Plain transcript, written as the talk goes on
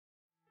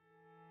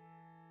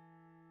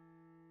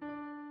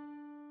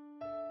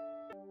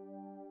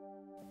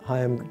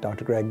Hi, I'm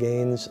Dr. Greg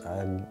Gaines.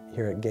 I'm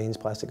here at Gaines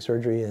Plastic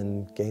Surgery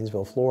in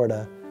Gainesville,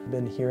 Florida. I've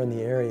been here in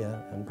the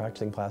area and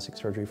practicing plastic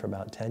surgery for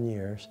about 10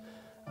 years.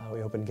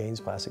 We opened Gaines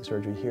Plastic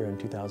Surgery here in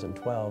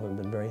 2012 and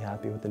been very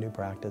happy with the new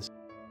practice.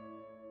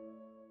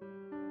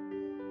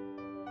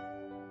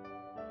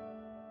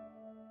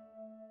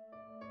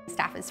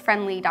 Staff is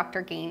friendly.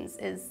 Dr. Gaines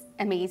is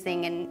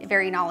amazing and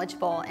very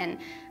knowledgeable, and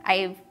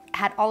I've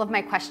had all of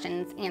my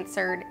questions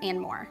answered and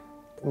more.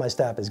 My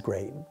staff is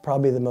great.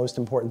 Probably the most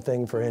important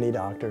thing for any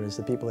doctor is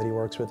the people that he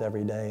works with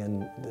every day,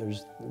 and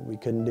we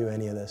couldn't do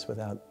any of this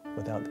without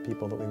the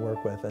people that we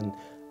work with. And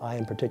I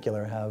in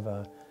particular have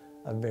a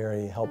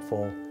very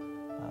helpful,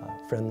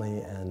 friendly,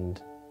 and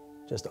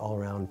just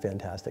all-around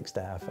fantastic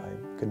staff.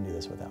 I couldn't do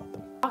this without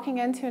them. Walking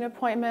into an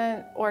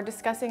appointment or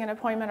discussing an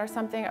appointment or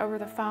something over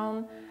the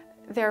phone,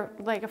 they're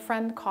like a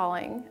friend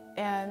calling,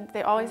 and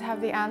they always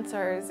have the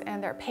answers,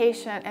 and they're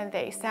patient, and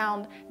they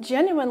sound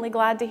genuinely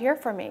glad to hear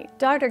from me.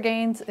 Dr.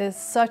 Gaines is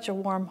such a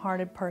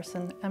warm-hearted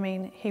person. I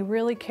mean, he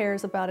really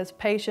cares about his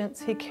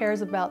patients. He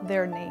cares about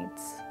their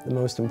needs. The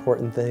most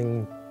important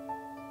thing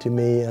to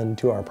me and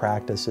to our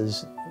practice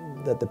is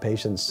that the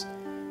patients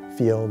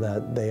feel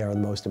that they are the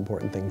most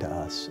important thing to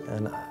us,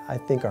 and I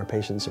think our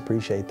patients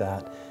appreciate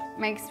that.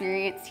 My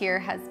experience here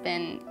has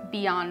been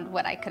beyond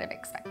what I could have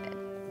expected.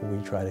 We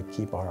try to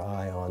keep our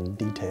eye on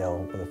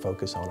detail with a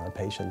focus on our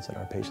patients and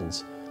our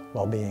patients'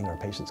 well-being, our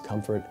patients'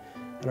 comfort,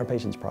 and our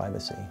patients'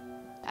 privacy.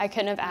 I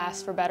couldn't have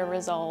asked for better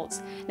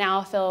results.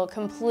 Now I feel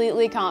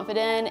completely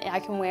confident. I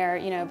can wear,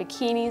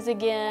 bikinis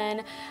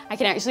again. I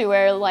can actually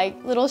wear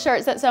like little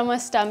shirts that sew my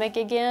stomach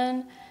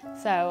again.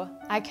 So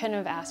I couldn't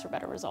have asked for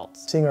better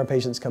results. Seeing our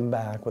patients come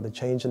back with a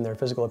change in their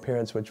physical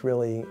appearance, which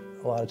really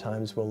a lot of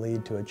times will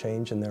lead to a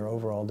change in their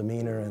overall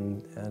demeanor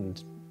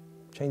and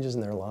changes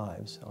in their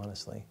lives,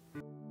 honestly.